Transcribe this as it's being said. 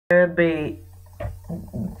That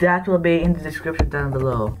will be in the description down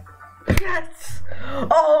below. Yes!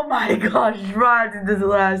 Oh my gosh, right in the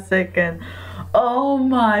last second. Oh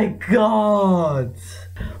my god.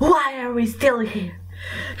 Why are we still here?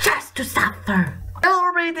 Just to suffer.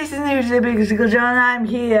 Hello, this is usually because John, I'm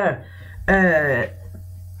here.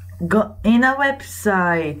 Go in a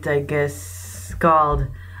website, I guess, called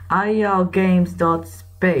iogames.space.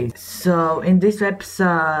 So in this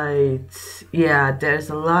website, yeah,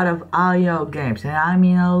 there's a lot of IO games, and I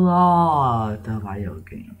mean a lot of IO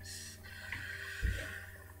games.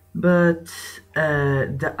 But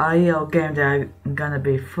the IO game that I'm gonna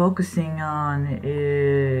be focusing on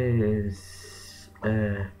is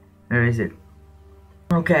where is it?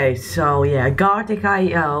 Okay, so yeah, Gartic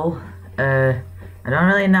IO. I don't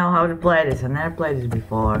really know how to play this. I've never played this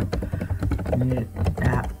before.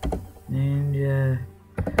 Ninja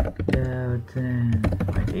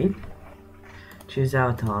wait, choose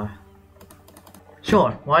avatar.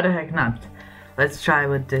 Sure, why the heck not? Let's try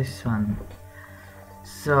with this one.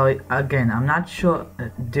 So again, I'm not sure.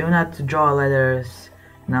 Do not draw letters,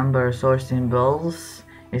 numbers, or symbols.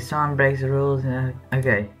 If someone breaks the rules,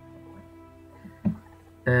 okay.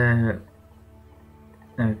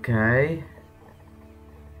 Okay.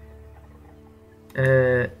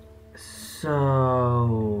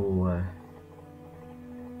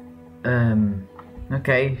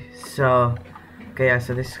 Okay, so yeah,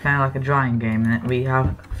 so this is kind of like a drawing game, and we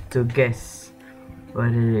have to guess what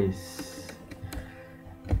it is.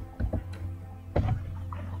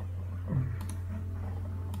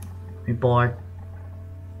 Report.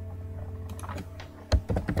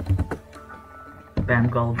 Bam,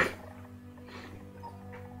 gold.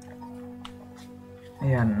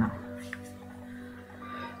 Yeah, no.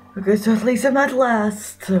 Okay, so at least I'm not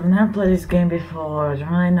last. I've never played this game before. I don't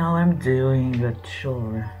really know what I'm doing, but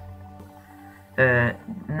sure.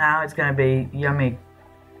 Now it's gonna be Yummy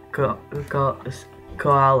Koala.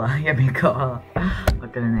 Yummy Koala.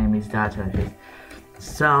 What kind of name is that?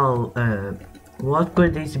 So, what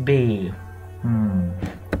could this be?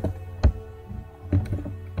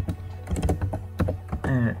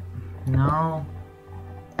 No.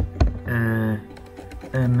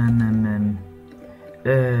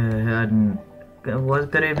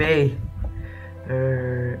 What could it be?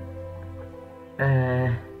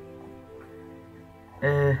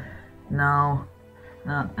 No. No.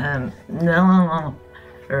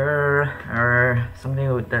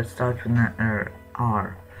 Something that starts with an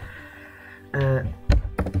R.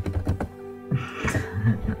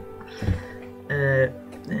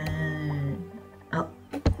 Oh,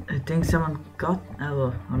 I think someone got.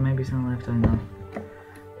 Oh, or maybe someone left. I don't know.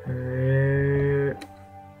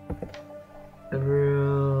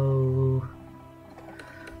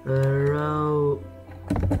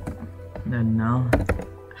 No.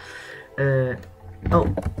 Oh,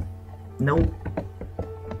 no.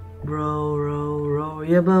 Row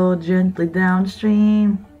your boat gently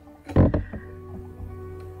downstream.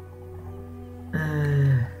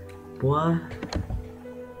 What?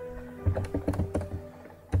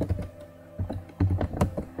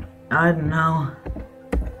 I don't know.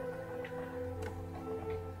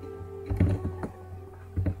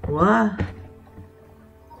 What?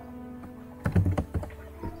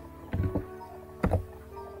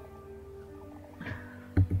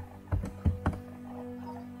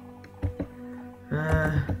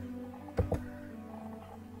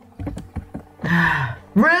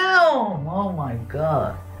 Realm! Oh my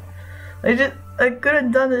god. I could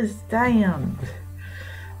have done this, damn.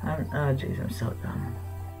 Oh jeez, I'm so dumb.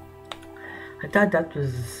 I thought that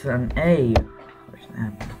was an A.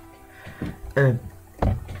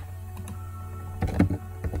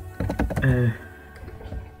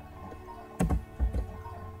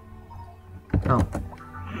 Oh.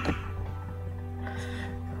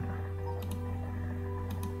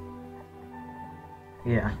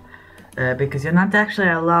 Yeah. Because you're not actually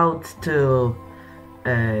allowed to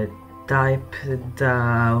type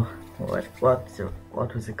the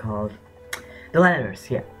what was it called? The letters,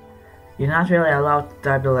 yeah. You're not really allowed to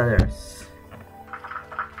type the letters.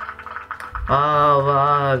 Oh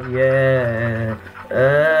wow, yeah.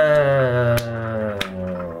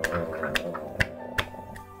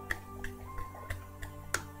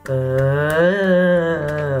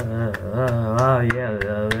 Oh yeah.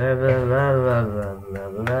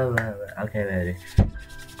 Okay, ready.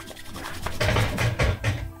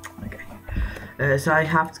 Okay. So I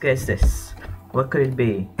have to guess this. What could it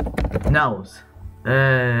be? Nose.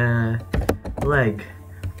 Leg.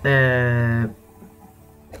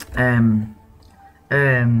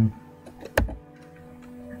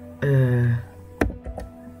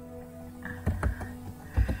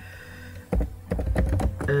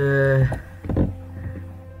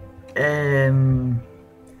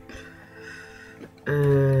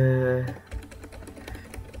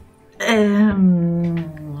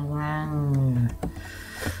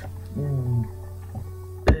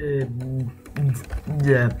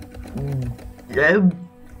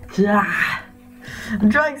 I'm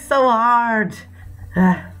trying so hard.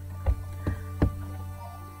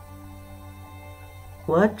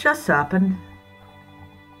 What just happened?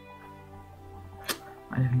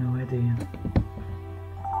 I have no idea.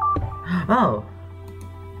 Oh.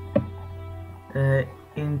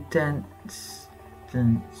 Intense.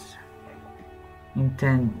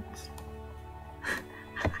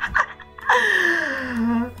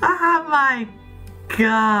 Oh my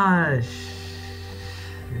gosh.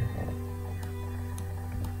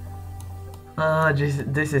 Oh,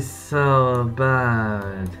 this is so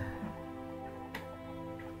bad.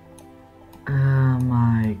 Oh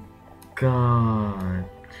my god.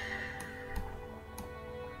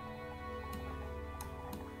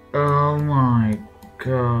 Oh my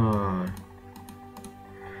god.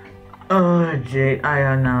 Oh gee, I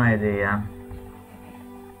have no idea.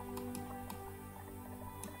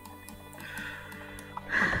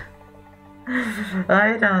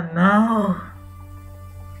 I don't know.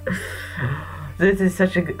 This is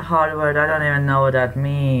such a hard word, I don't even know what that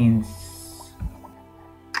means.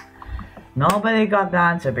 Nobody got the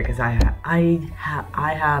answer because I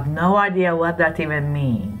have no idea what that even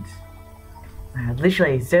means. I had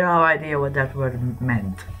literally zero idea what that word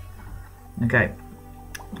meant. Okay,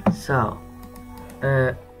 so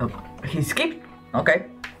oh, he skipped. Okay,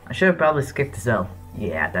 I should have probably skipped as well.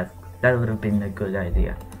 Yeah, that would have been a good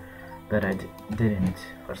idea, but I didn't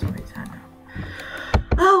for some reason.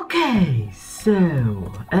 Okay,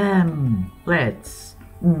 so let's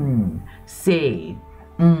see.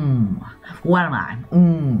 What am I?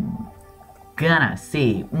 Gonna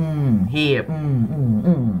see. Here.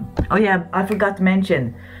 Oh yeah, I forgot to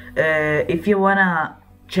mention. If you wanna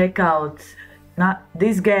check out not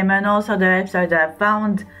this game and also the website that I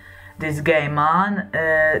found this game on,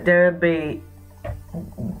 that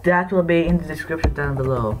will be in the description down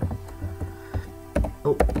below.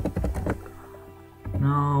 Oh.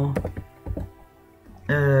 No.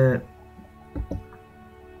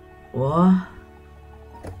 What?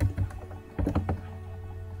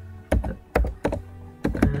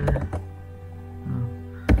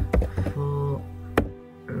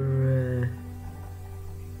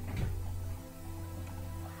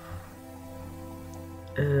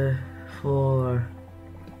 For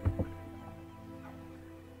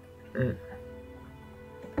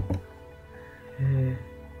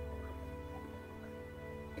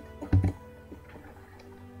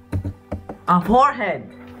a forehead.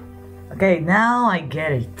 Okay, now I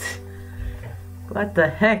get it. What the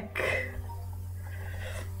heck?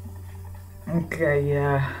 Okay,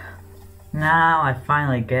 yeah. Now I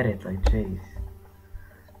finally get it. Like, jeez.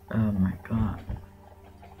 Oh my god.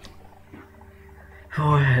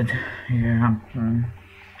 Forehead. Yeah.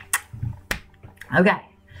 Okay.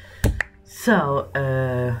 So,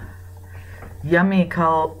 yummy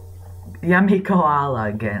koala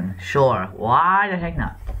again. Sure. Why the heck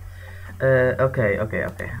not? Okay.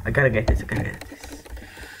 I gotta get this. I know.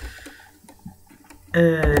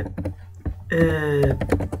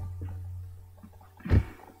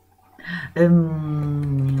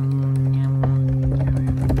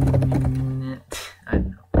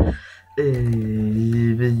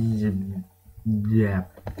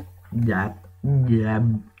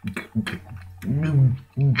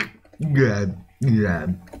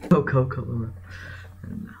 Coca-Cola.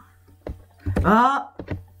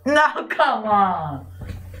 No, come on!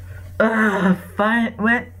 Fine.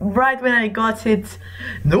 Right when I got it.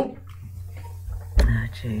 Nope. Ah,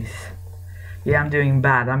 jeez. Yeah, I'm doing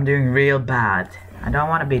bad. I'm doing real bad. I don't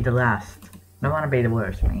want to be the last. I don't want to be the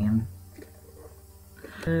worst, man.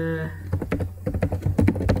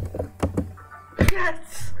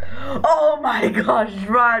 Yes! Oh my gosh,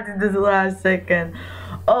 right in this last second.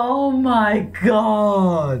 Oh my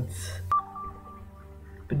god.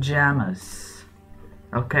 Pajamas.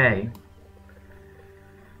 Okay.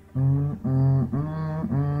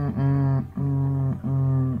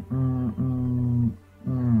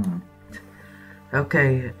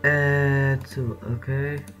 Okay,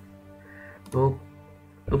 okay. Oh,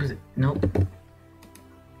 oops, nope.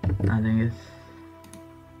 I think it's,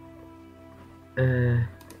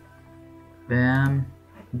 bam,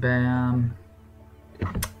 bam.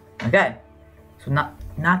 Okay, so not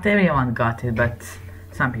everyone got it, but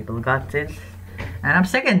some people got it. And I'm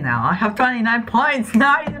second now. I have 29 points.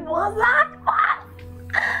 Nice. What's that?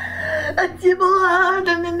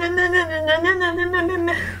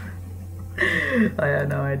 I have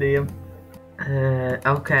no idea.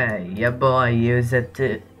 Okay, yeah boy, use it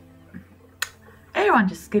to... Everyone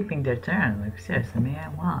just skipping their turn, like seriously,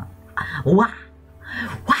 man, what? Why?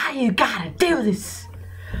 Why you gotta do this?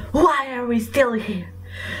 Why are we still here?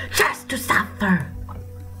 Just to suffer!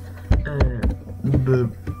 Okay,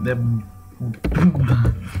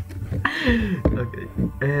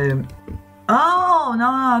 oh,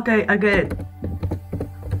 no, okay, I get it.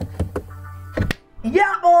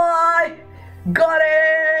 Yeah, boy! Got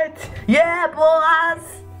it! Yeah,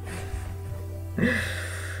 boys!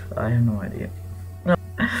 I have no idea. No.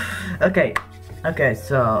 Okay,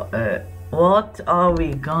 so, what are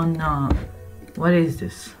we gonna... What is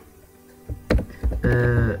this?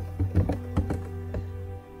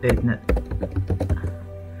 Wait, no.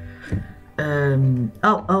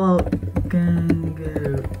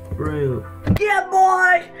 Kangaroo. Yeah,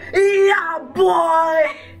 boy! Yeah,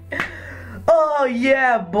 boy! Oh,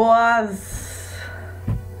 yeah, boss!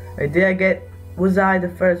 Was I the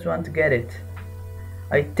first one to get it?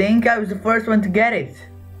 I think I was the first one to get it.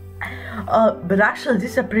 But actually,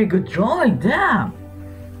 this is a pretty good drawing, damn!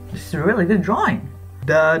 This is a really good drawing.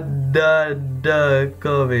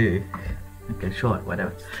 Kobe. Okay, sure,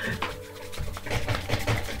 whatever.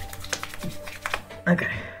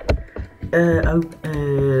 Okay.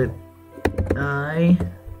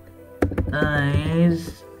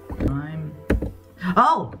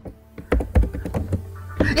 Oh!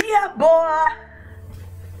 Yeah, boy!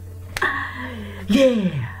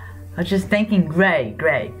 Yeah! I was just thinking gray.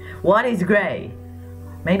 What is gray?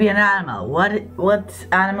 Maybe an animal. What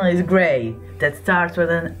animal is gray that starts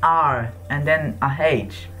with an R and then a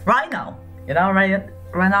H? Rhino! You know,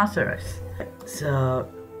 rhinoceros. So,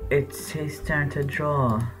 it's his turn to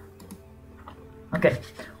draw. Okay,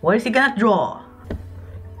 what is he gonna draw?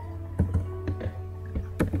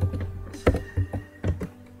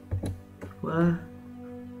 What?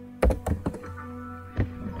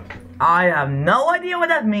 I have no idea what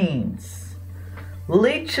that means.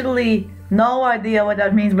 Literally no idea what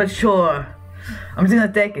that means, but sure. I'm just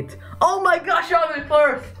gonna take it. Oh my gosh, I'm in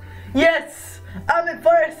first! Yes! I'm in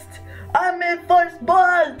first! I'm in first,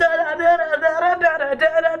 boys!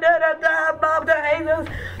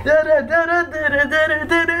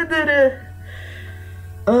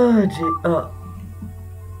 Oh gee, oh.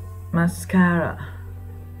 Mascara.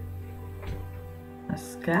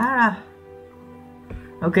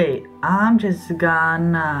 Okay, I'm just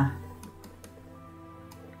gonna...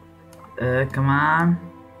 come on,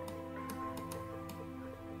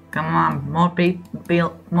 more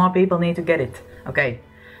people need to get it. Okay,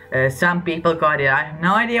 some people got it. I have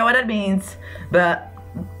no idea what it means, but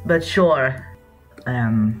sure.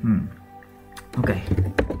 Okay.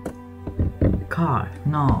 Car,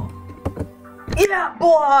 no. Yeah,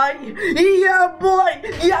 boy! Yeah, boy!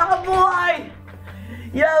 Yeah, boy!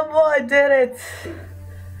 Yeah, boy, did it!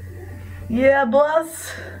 Yeah,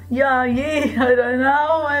 boss! Yeah, I don't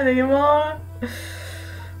know anymore.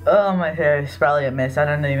 Oh, my hair is probably a mess. I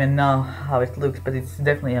don't even know how it looks, but it's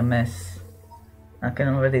definitely a mess. I can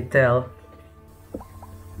already tell.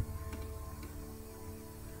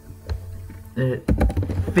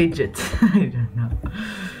 Fidget. I don't know.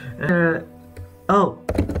 Oh!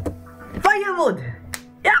 Firewood!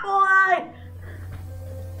 Yeah, boy!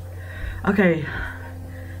 Okay.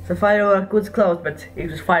 So firework was close, but it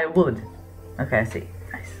was firewood. Okay, I see.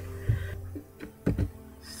 Nice.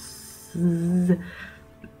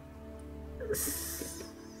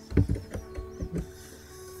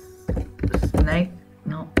 Snake?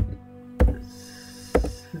 No.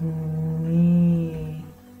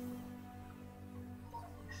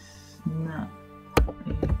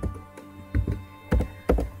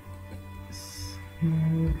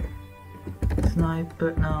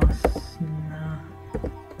 Sniper? No.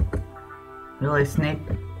 Really, snake?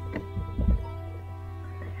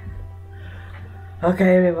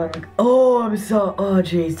 Okay, everyone. Oh, oh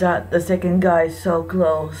jeez, the second guy is so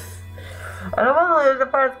close. I don't want to lose the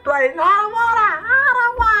first place. I don't wanna.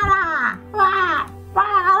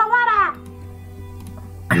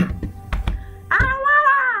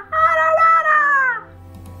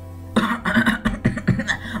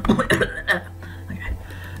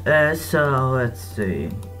 Okay. So let's see.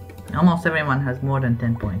 Almost everyone has more than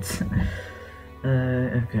 10 points.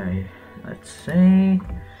 Okay. Let's see.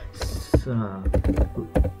 So,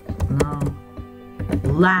 no,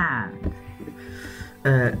 land,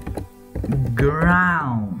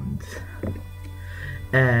 ground,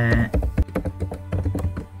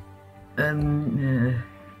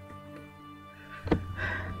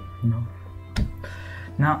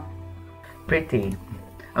 no, pretty.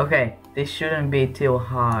 Okay, this shouldn't be too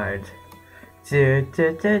hard.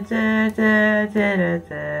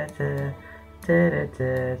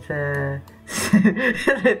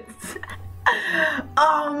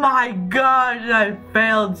 Oh my gosh, I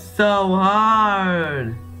failed so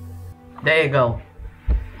hard. There you go.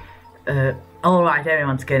 Alright,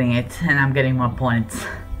 everyone's getting it, and I'm getting more points.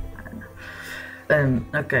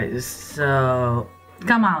 Okay, so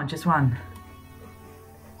come on, just one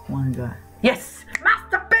guy. Yes,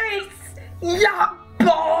 masterpiece! Yeah,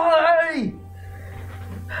 boy!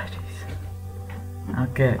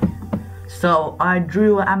 Okay, so I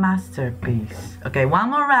drew a masterpiece. Okay, one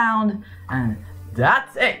more round, and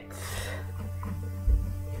that's it.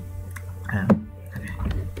 Okay.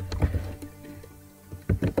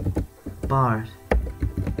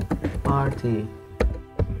 Party.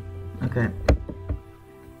 Okay.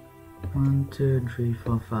 1, 2, 3,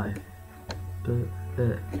 4, 5.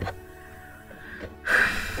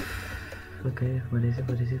 Okay, what is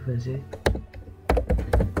it?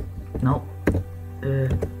 No.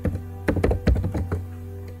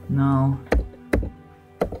 No.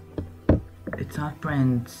 It's not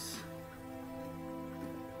Prince.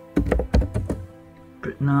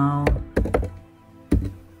 No.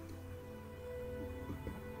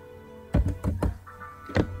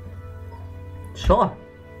 Sure.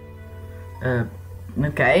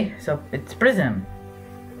 Okay, so it's Prism.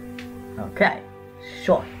 Okay,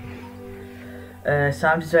 sure. So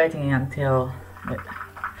I'm just waiting until...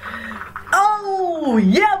 Oh,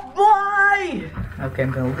 yeah, boy! Okay,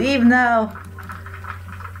 I'm gonna leave now.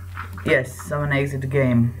 Yes, I'm gonna exit the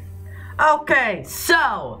game. Okay,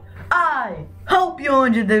 so I hope you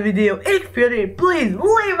enjoyed the video. If you did, please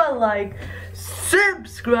leave a like,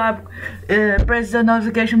 subscribe, press the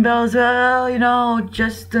notification bell as well, you know,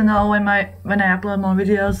 just to know when I upload more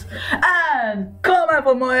videos, and comment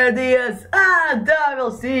for more ideas, and I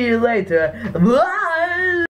will see you later. Bye!